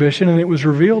selfish ambition, and it was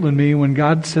revealed in me when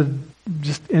God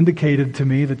just indicated to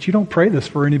me that you don't pray this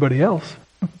for anybody else.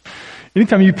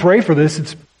 Anytime you pray for this,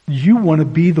 it's you want to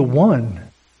be the one.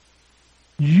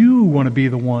 You want to be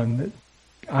the one that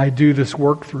I do this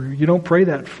work through. You don't pray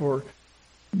that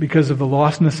because of the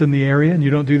lostness in the area, and you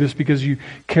don't do this because you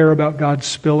care about God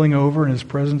spilling over and His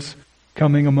presence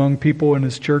coming among people in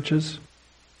His churches.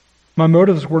 My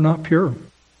motives were not pure.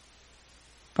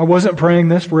 I wasn't praying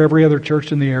this for every other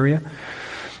church in the area.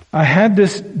 I had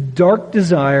this dark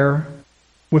desire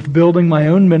with building my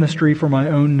own ministry for my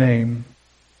own name.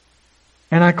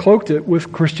 And I cloaked it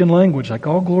with Christian language, like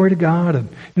all glory to God. And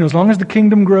as long as the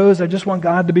kingdom grows, I just want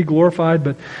God to be glorified.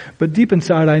 But deep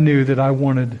inside, I knew that I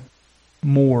wanted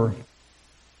more.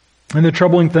 And the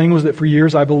troubling thing was that for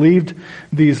years I believed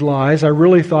these lies. I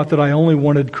really thought that I only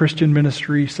wanted Christian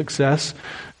ministry success.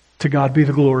 To God be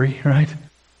the glory, right?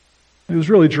 It was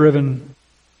really driven.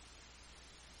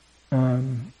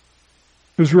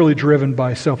 It was really driven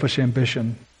by selfish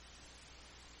ambition.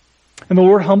 And the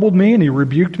Lord humbled me and He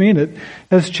rebuked me, and it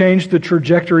has changed the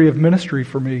trajectory of ministry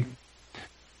for me.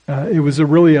 It was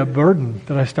really a burden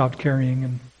that I stopped carrying,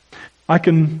 and I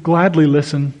can gladly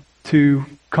listen to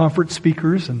conference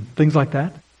speakers and things like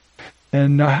that.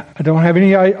 And I don't have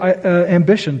any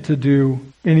ambition to do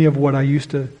any of what I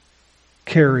used to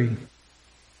carry.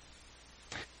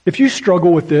 If you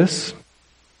struggle with this,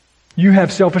 you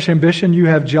have selfish ambition, you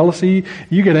have jealousy,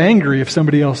 you get angry if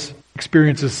somebody else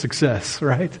experiences success,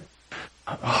 right?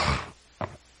 Oh,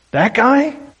 that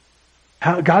guy?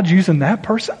 How God's using that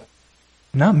person?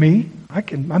 Not me.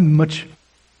 I'm much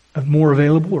more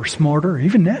available or smarter.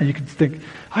 Even now, you could think,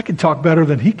 I can talk better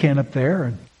than he can up there.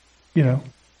 And,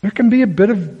 there can be a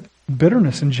bit of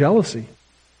bitterness and jealousy.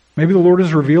 Maybe the Lord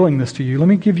is revealing this to you. Let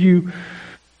me give you,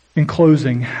 in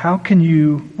closing,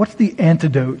 what's the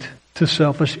antidote to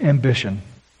selfish ambition?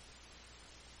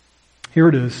 Here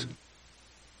it is.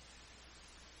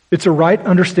 It's a right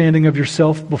understanding of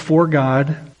yourself before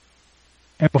God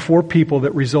and before people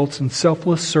that results in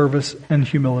selfless service and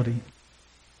humility.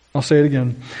 I'll say it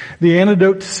again. The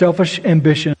antidote to selfish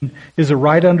ambition is a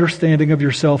right understanding of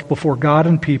yourself before God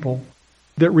and people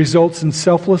that results in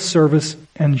selfless service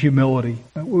and humility.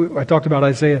 I talked about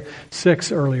Isaiah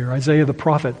 6 earlier. Isaiah the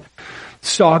prophet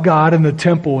saw God in the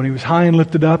temple, and he was high and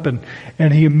lifted up,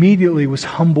 and he immediately was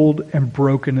humbled and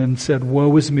broken and said,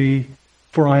 "Woe is me,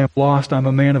 for I am lost. I'm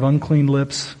a man of unclean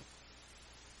lips."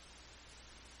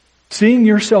 Seeing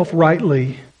yourself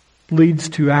rightly leads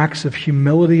to acts of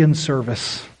humility and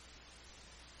service.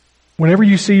 Whenever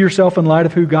you see yourself in light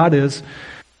of who God is,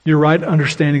 your right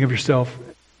understanding of yourself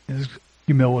is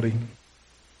humility.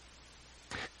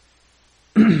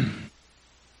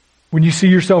 When you see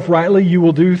yourself rightly, you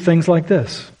will do things like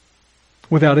this.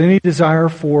 Without any desire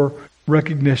for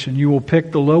recognition, you will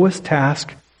pick the lowest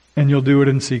task and you'll do it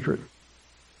in secret.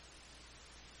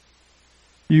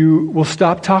 You will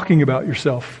stop talking about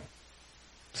yourself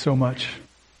so much.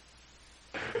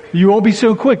 You won't be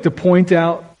so quick to point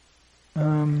out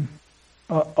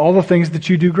all the things that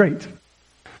you do great.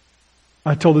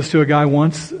 I told this to a guy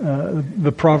once.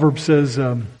 The proverb says,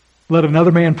 let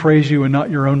another man praise you and not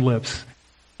your own lips.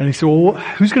 And he said, well,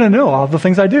 who's going to know all the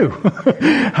things I do?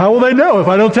 How will they know if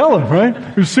I don't tell them,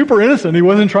 right? He was super innocent. He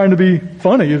wasn't trying to be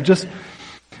funny. He was just,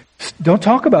 don't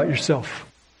talk about yourself.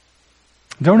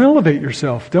 Don't elevate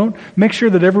yourself. Don't make sure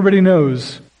that everybody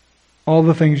knows all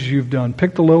the things you've done.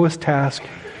 Pick the lowest task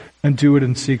and do it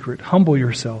in secret. Humble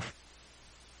yourself.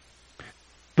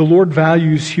 The Lord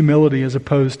values humility as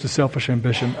opposed to selfish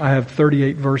ambition. I have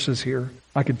 38 verses here,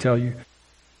 I could tell you.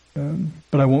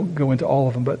 But I won't go into all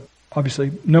of them. But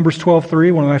obviously, Numbers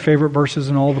 12:3, one of my favorite verses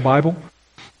in all of the Bible.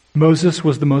 Moses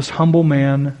was the most humble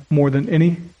man more than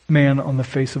any man on the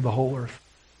face of the whole earth.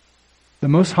 The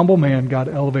most humble man God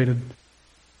elevated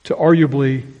to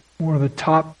arguably one of the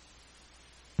top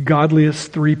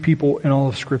godliest three people in all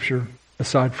of Scripture,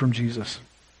 aside from Jesus.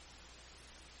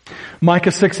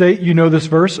 Micah 6:8, you know this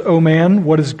verse. O man,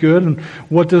 what is good and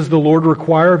what does the Lord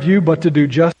require of you but to do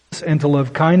justice and to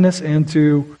love kindness and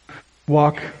to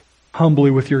walk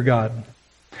humbly with your God.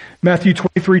 Matthew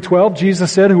 23:12,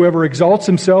 Jesus said, whoever exalts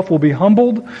himself will be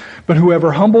humbled, but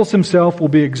whoever humbles himself will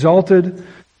be exalted.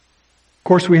 Of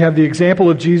course, we have the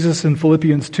example of Jesus in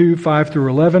Philippians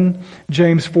 2:5-11.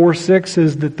 James 4:6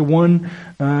 says that the one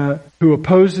who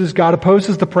opposes, God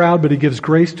opposes the proud, but he gives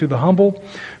grace to the humble.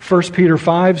 1 Peter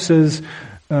 5 says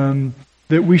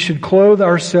that we should clothe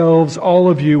ourselves, all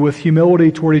of you, with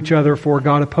humility toward each other, for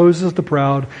God opposes the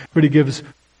proud, but he gives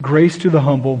grace to the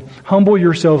humble. Humble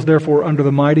yourselves, therefore, under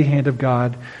the mighty hand of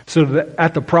God, so that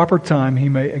at the proper time he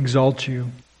may exalt you,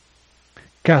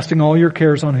 casting all your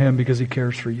cares on him because he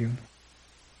cares for you.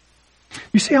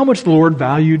 You see how much the Lord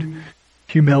values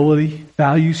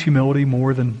humility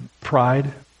more than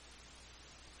pride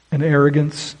and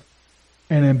arrogance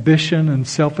and ambition and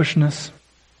selfishness.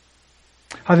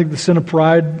 I think the sin of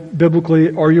pride, biblically,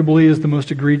 arguably, is the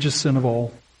most egregious sin of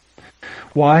all.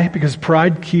 Why? Because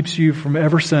pride keeps you from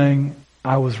ever saying,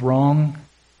 I was wrong,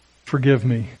 forgive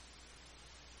me.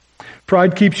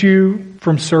 Pride keeps you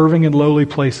from serving in lowly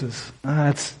places.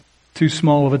 That's too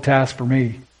small of a task for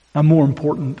me. I'm more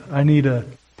important. I need a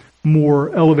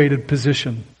more elevated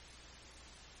position.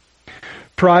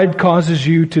 Pride causes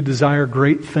you to desire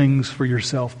great things for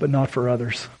yourself, but not for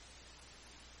others.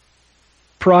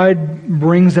 Pride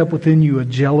brings up within you a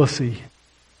jealousy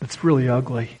that's really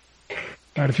ugly.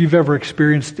 Right, if you've ever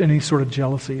experienced any sort of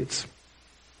jealousy, it's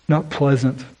not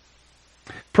pleasant.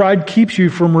 Pride keeps you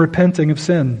from repenting of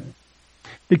sin.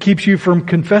 It keeps you from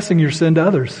confessing your sin to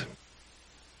others.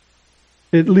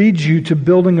 It leads you to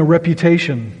building a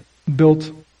reputation built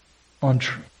on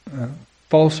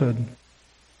falsehood.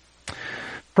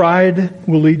 Pride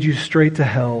will lead you straight to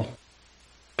hell,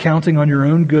 counting on your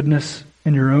own goodness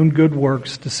and your own good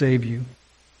works to save you.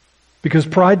 Because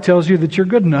pride tells you that you're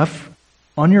good enough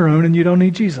on your own and you don't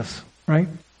need Jesus, right?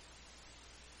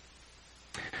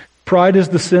 Pride is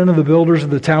the sin of the builders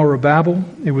of the Tower of Babel.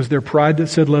 It was their pride that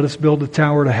said, let us build a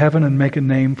tower to heaven and make a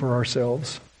name for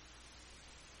ourselves.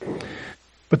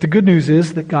 But the good news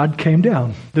is that God came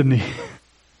down, didn't he?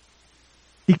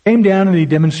 He came down and he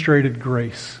demonstrated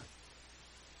grace.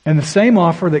 And the same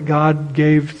offer that God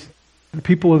gave the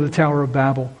people of the Tower of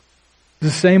Babel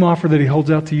is the same offer that he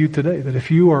holds out to you today. That if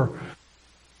you are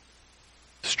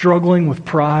struggling with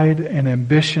pride and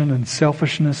ambition and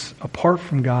selfishness apart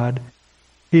from God,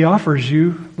 he offers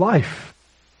you life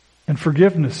and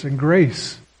forgiveness and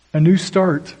grace, a new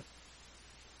start.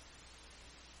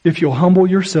 If you'll humble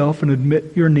yourself and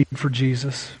admit your need for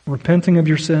Jesus, repenting of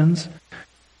your sins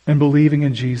and believing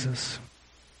in Jesus.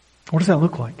 What does that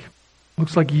look like? It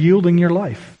looks like yielding your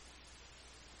life.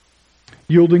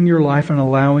 Yielding your life and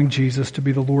allowing Jesus to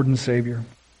be the Lord and Savior.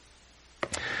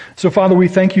 So, Father, we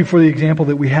thank you for the example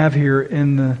that we have here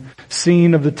in the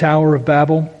scene of the Tower of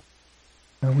Babel.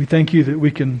 We thank you that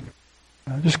we can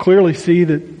just clearly see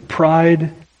that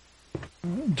pride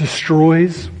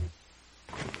destroys.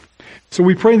 So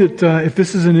we pray that if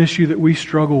this is an issue that we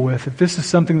struggle with, if this is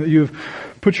something that you have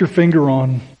put your finger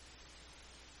on,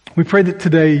 we pray that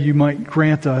today you might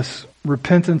grant us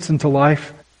repentance into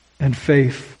life and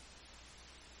faith.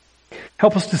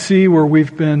 Help us to see where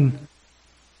we've been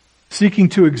seeking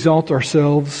to exalt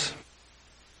ourselves.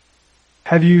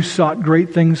 Have you sought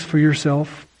great things for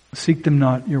yourself? Seek them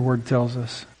not, your word tells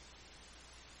us.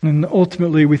 And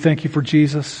ultimately, we thank you for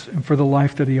Jesus and for the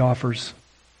life that he offers.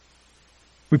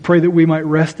 We pray that we might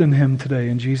rest in him today.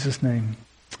 In Jesus' name,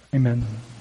 amen.